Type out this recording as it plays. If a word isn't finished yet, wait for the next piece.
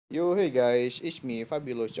Yo, hey guys, it's me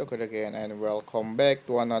Fabulous Joker again, and welcome back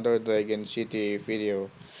to another Dragon City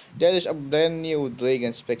video. There is a brand new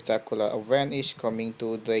Dragon Spectacular event is coming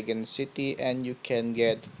to Dragon City, and you can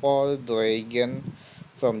get 4 dragon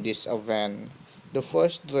from this event. The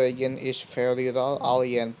first dragon is Fairy Real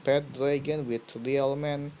Alien Pet Dragon with 3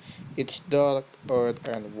 elements. It's Dark, Earth,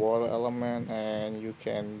 and Water element, and you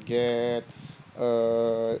can get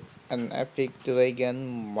an Epic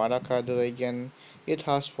Dragon, Maraka Dragon. It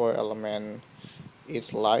has 4 elements.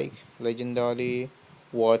 It's like legendary,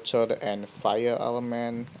 water and fire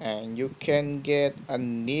element, and you can get a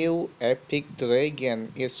new epic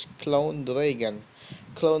dragon. It's clone dragon.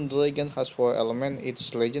 Clone dragon has 4 elements.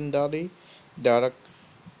 It's legendary, dark,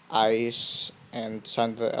 ice and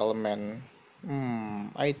thunder element.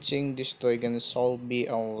 I think this dragon shall be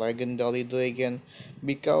a legendary dragon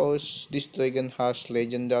because this dragon has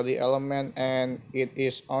legendary element and it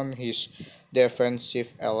is on his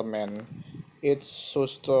defensive element. It's so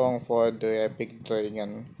strong for the epic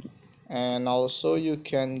dragon. And also you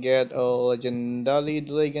can get a legendary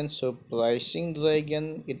dragon, surprising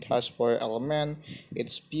dragon. It has 4 elements.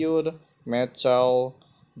 It's pure, metal,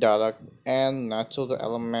 dark and natural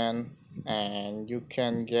element. And you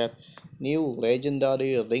can get new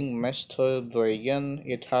legendary Ringmaster Dragon.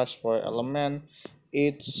 It has 4 elements.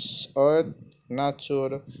 It's earth,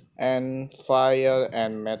 nature and fire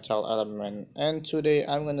and metal element. And today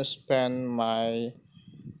I'm gonna spend my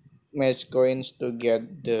match coins to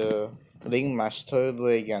get the Ringmaster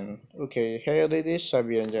Dragon. Okay, here it is.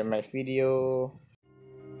 Hope you enjoy my video.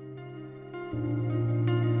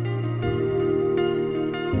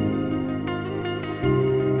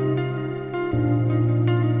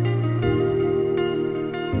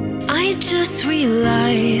 I just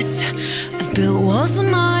realized I've built walls a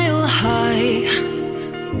mile high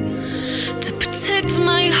to protect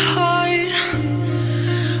my heart,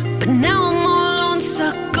 but now I'm all alone,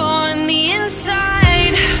 stuck on the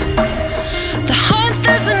inside. The heart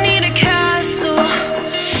doesn't need a castle,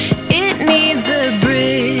 it needs a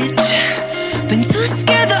bridge. Been too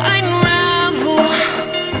scared that I'd unravel.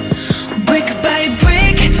 Brick by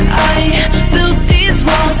brick, I built these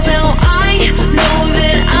walls. Now I know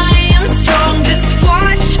that I am strong. Just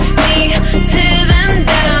watch me tear them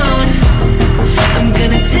down. I'm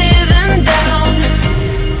gonna tear them down.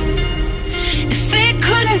 If it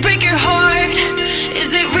couldn't break your heart,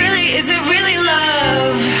 is it really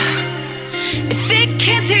love? If it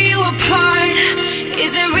can't tear you apart,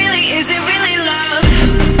 is it really love?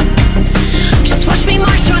 Just watch me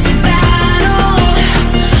march towards the battle.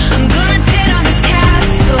 I'm gonna tear down this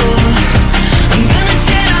castle. I'm gonna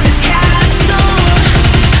tear down this castle.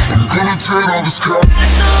 I'm gonna tear down this castle.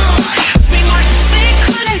 Watch me march. If it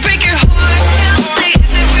couldn't break your heart,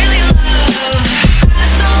 is it really love?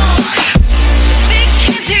 If it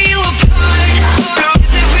can't tear you apart, is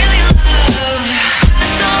it really love?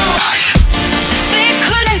 If it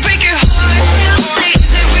couldn't break your heart,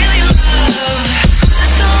 is it really love?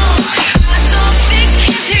 If it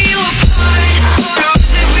can't tear you apart,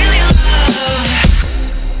 is it really love?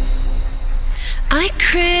 I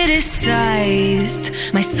criticized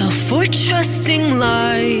myself for trusting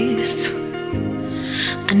lies.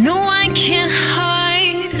 I know I can't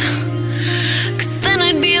hide, 'cause then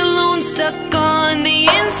I'd be alone, stuck on the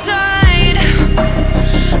inside.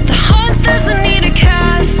 The heart doesn't need a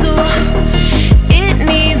castle, it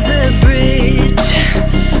needs a bridge.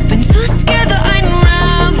 Been too scared that I'd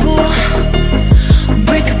unravel.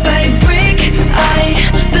 Brick by brick, I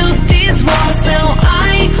built these walls. Now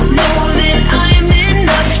I know that I'm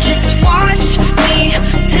enough. Just watch me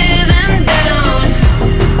tear them down.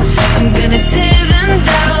 I'm gonna tear them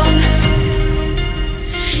down.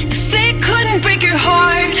 If it couldn't break your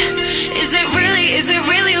heart, is it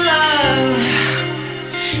really love?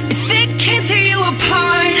 If it can't tear you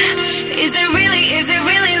apart, is it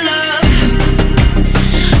really love?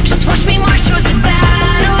 Just watch me march towards the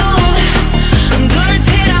battle. I'm gonna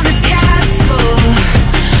tear down this castle.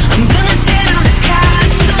 I'm gonna tear down this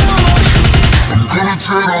castle. I'm gonna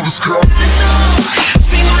tear down this castle. Watch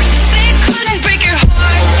me march. If it couldn't break your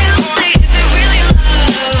heart, is it really love?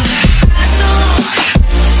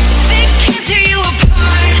 If it can't tear you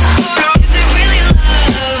apart, is it really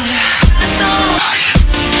love?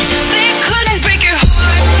 If it couldn't break your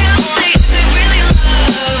heart, is it really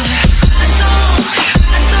love?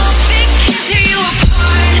 If it can't tear you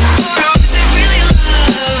apart, is it really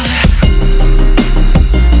love?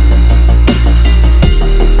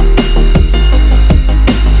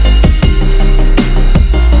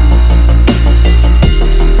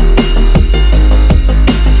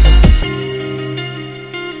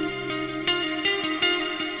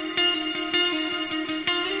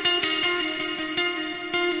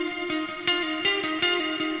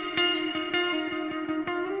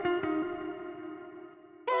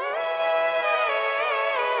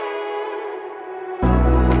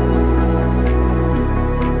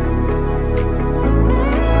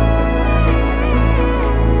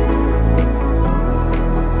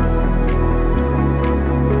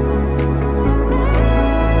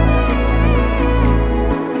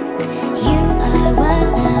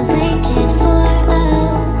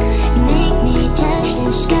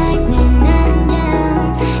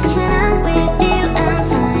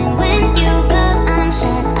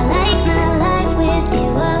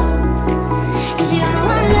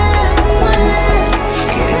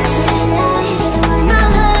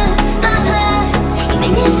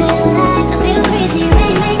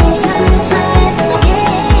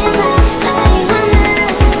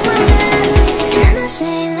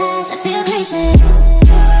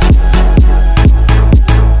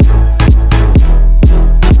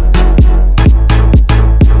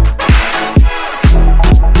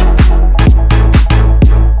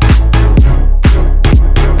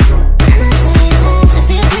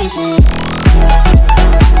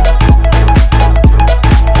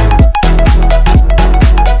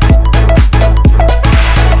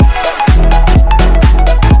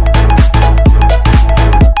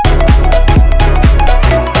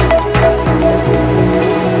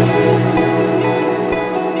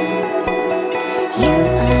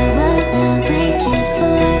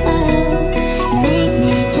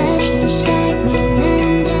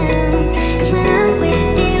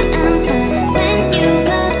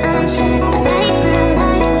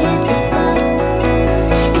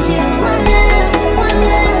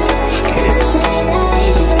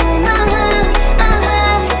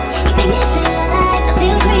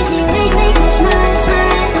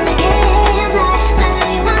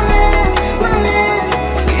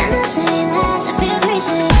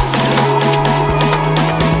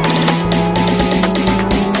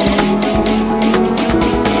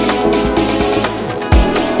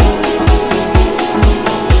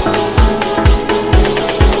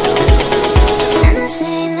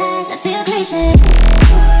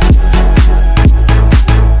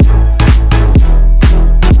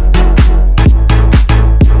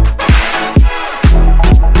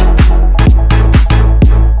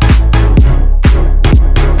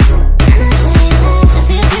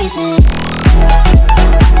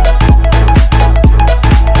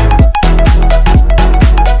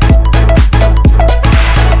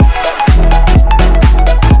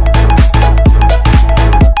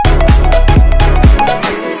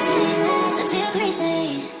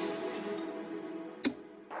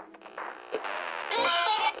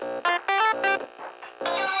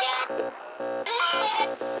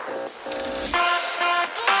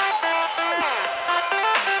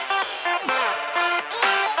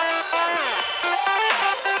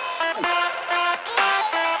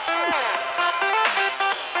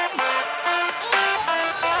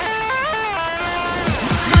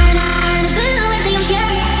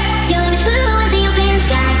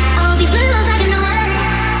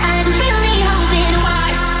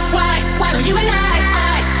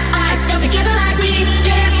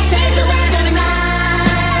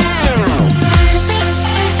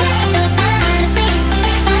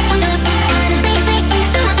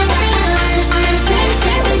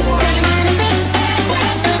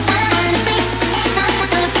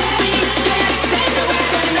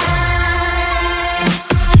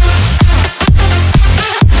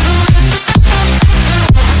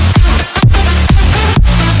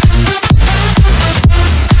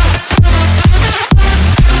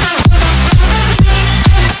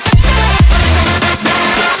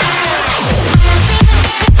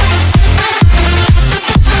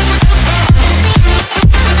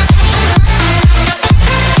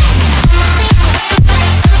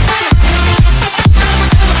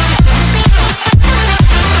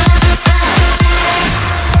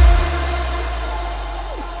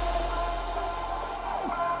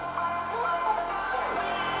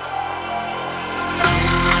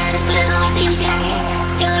 see you sky.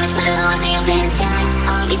 You're this battle, I see your band sky.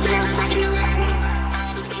 All these battles I can know.